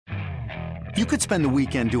You could spend the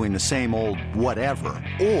weekend doing the same old whatever,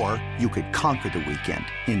 or you could conquer the weekend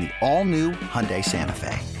in the all-new Hyundai Santa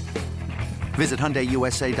Fe. Visit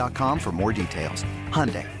HyundaiUSA.com for more details.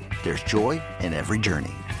 Hyundai, there's joy in every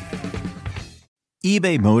journey.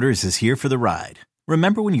 eBay Motors is here for the ride.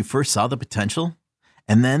 Remember when you first saw the potential?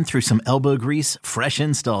 And then through some elbow grease, fresh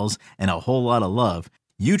installs, and a whole lot of love,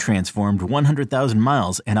 you transformed 100,000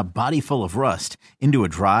 miles and a body full of rust into a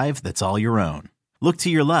drive that's all your own. Look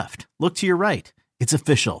to your left. Look to your right. It's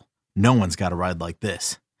official. No one's got a ride like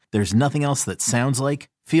this. There's nothing else that sounds like,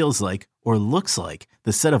 feels like, or looks like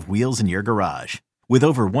the set of wheels in your garage. With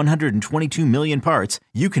over 122 million parts,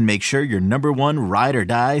 you can make sure your number one ride or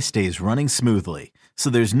die stays running smoothly.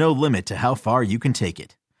 So there's no limit to how far you can take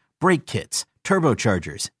it. Brake kits,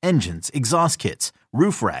 turbochargers, engines, exhaust kits,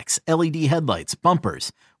 roof racks, LED headlights,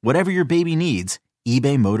 bumpers, whatever your baby needs,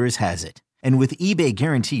 eBay Motors has it. And with eBay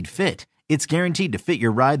Guaranteed Fit, it's guaranteed to fit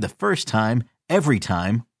your ride the first time, every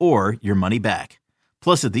time, or your money back.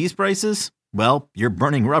 Plus, at these prices, well, you're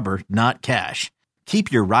burning rubber, not cash.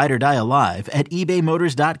 Keep your ride or die alive at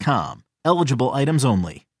ebaymotors.com. Eligible items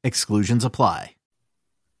only. Exclusions apply.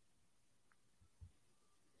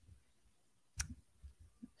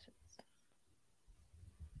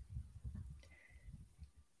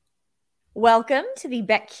 Welcome to the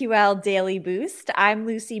BetQL Daily Boost. I'm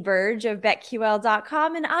Lucy Burge of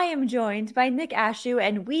BetQL.com, and I am joined by Nick Ashew,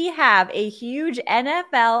 and we have a huge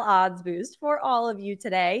NFL odds boost for all of you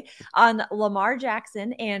today on Lamar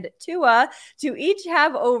Jackson and Tua to each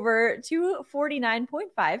have over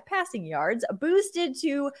 249.5 passing yards, boosted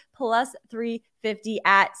to plus 350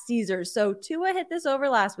 at Caesars. So Tua hit this over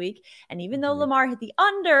last week, and even though Lamar hit the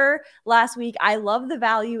under last week, I love the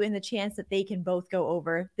value in the chance that they can both go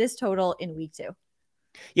over this total in week 2.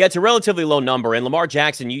 Yeah, it's a relatively low number. And Lamar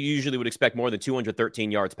Jackson, you usually would expect more than 213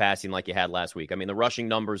 yards passing like you had last week. I mean, the rushing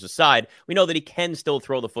numbers aside, we know that he can still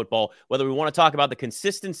throw the football. Whether we want to talk about the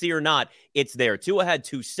consistency or not, it's there. Tua had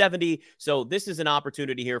 270. So this is an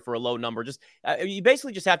opportunity here for a low number. Just you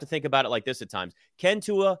basically just have to think about it like this at times. Can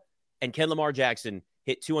Tua and can Lamar Jackson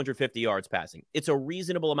hit 250 yards passing? It's a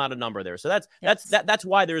reasonable amount of number there. So that's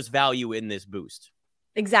why there's value in this boost.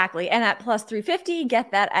 Exactly. And at plus 350,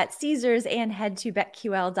 get that at Caesars and head to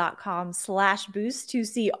betql.com/boost to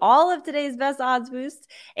see all of today's best odds boosts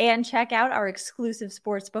and check out our exclusive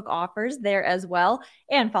sportsbook offers there as well.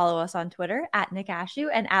 And follow us on Twitter at Nick Ashew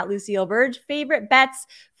and at Lucille Burge. Favorite bets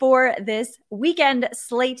for this weekend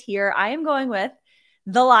slate here. I am going with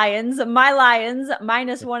the Lions, my Lions,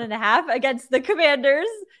 minus 1.5 against the Commanders,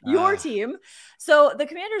 your team. So the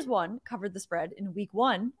Commanders covered the spread in week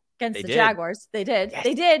 1 against the Jaguars. They did. Yes.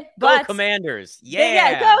 They did. But go Commanders. Go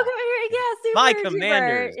Commanders. Yeah, super, my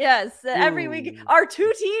Commanders. Super. Yes. Every week, our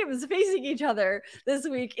two teams facing each other this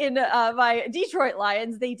week in my Detroit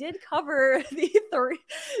Lions. They did cover the three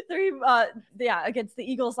against the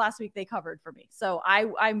Eagles last week. They covered for me. So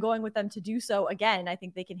I'm going with them to do so again. I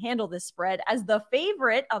think they can handle this spread as the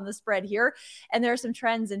favorite on the spread here. And there are some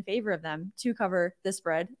trends in favor of them to cover the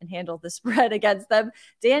spread and handle the spread against them.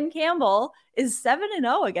 Dan Campbell is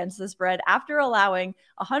 7-0 against the spread after allowing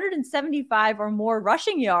 175 or more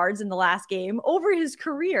rushing yards in the last game over his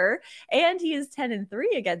career. And he is 10-3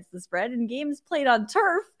 against the spread in games played on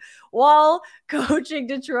turf while coaching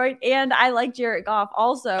Detroit. And I like Jared Goff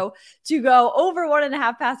also to go over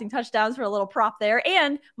 1.5 passing touchdowns for a little prop there.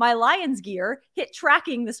 And my Lions gear hit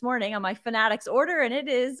tracking this morning on my Fanatics order, and it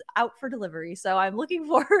is out for delivery. So I'm looking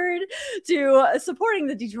forward to supporting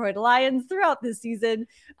the Detroit Lions throughout this season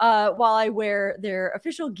while I wear their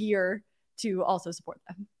official gear to also support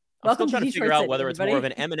them. I'm still trying to figure out whether it's more of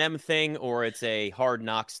an M&M thing or it's a Hard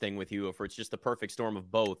Knocks thing with you, or it's just the perfect storm of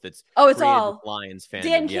both. It's all Lions fans.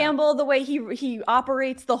 Dan Campbell, the way he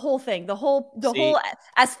operates the whole thing, the whole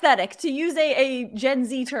aesthetic. To use a Gen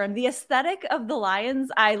Z term, the aesthetic of the Lions.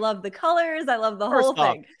 I love the colors. I love the whole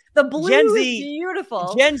thing. The blue is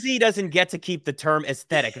beautiful. Gen Z doesn't get to keep the term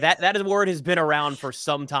aesthetic. That word has been around for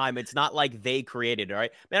some time. It's not like they created it, all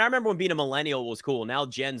right? Man, I remember when being a millennial was cool. Now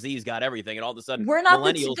Gen Z's got everything, and all of a sudden we're not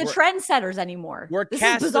the trendsetters anymore. We're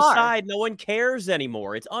cast aside. No one cares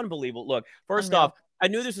anymore. It's unbelievable. Look, first off, I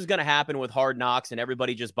knew this was going to happen with Hard Knocks and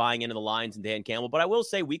everybody just buying into the Lions and Dan Campbell. But I will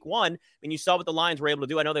say week 1, you saw what the Lions were able to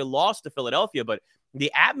do. I know they lost to Philadelphia, but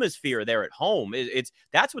the atmosphere there at home,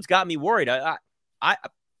 that's what's got me worried.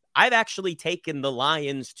 I've actually taken the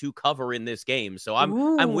Lions to cover in this game. So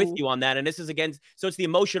I'm with you on that. And this is so it's the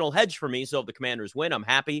emotional hedge for me. So if the Commanders win, I'm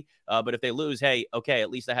happy. But if they lose, hey, okay, at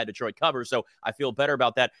least I had Detroit cover. So I feel better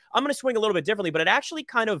about that. I'm going to swing a little bit differently, but it actually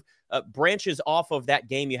kind of branches off of that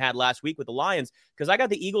game you had last week with the Lions, because I got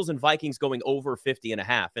the Eagles and Vikings going over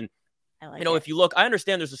 50.5. And I like you know, it. if you look, I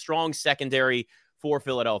understand there's a strong secondary for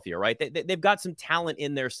Philadelphia, right? They've got some talent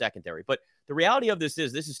in their secondary, but the reality of this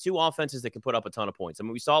is two offenses that can put up a ton of points. I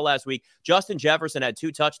mean, we saw last week, Justin Jefferson had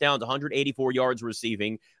 2 touchdowns, 184 yards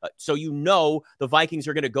receiving. So the Vikings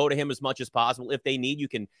are going to go to him as much as possible. If they need, you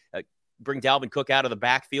can bring Dalvin Cook out of the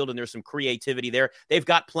backfield, and there's some creativity there. They've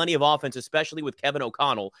got plenty of offense, especially with Kevin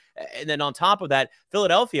O'Connell. And then on top of that,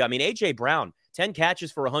 Philadelphia, I mean, A.J. Brown, 10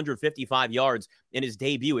 catches for 155 yards in his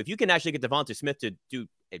debut. If you can actually get Devonta Smith to do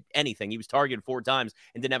anything, he was targeted 4 times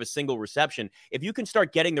and didn't have a single reception. If you can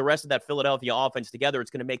start getting the rest of that Philadelphia offense together,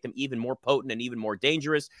 it's going to make them even more potent and even more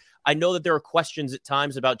dangerous. I know that there are questions at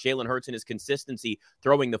times about Jalen Hurts and his consistency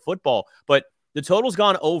throwing the football, but the total's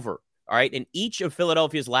gone over. All right, in each of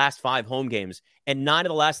Philadelphia's last 5 home games and 9 of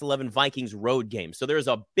the last 11 Vikings road games. So there's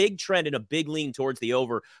a big trend and a big lean towards the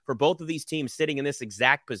over for both of these teams sitting in this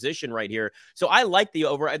exact position right here. So I like the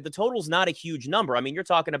over. The total's not a huge number. I mean, you're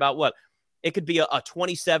talking about what? It could be a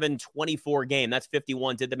 27-24 game. That's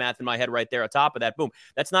 51. Did the math in my head right there. On top of that, boom.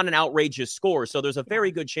 That's not an outrageous score. So there's a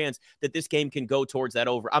very good chance that this game can go towards that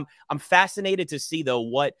over. I'm fascinated to see, though,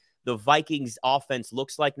 what the Vikings offense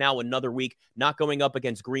looks like now another week, not going up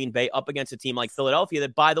against Green Bay, up against a team like Philadelphia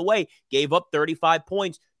that, by the way, gave up 35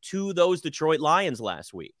 points to those Detroit Lions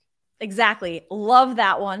last week. Exactly. Love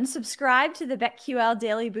that one. Subscribe to the BetQL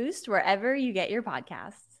Daily Boost wherever you get your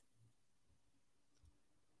podcasts.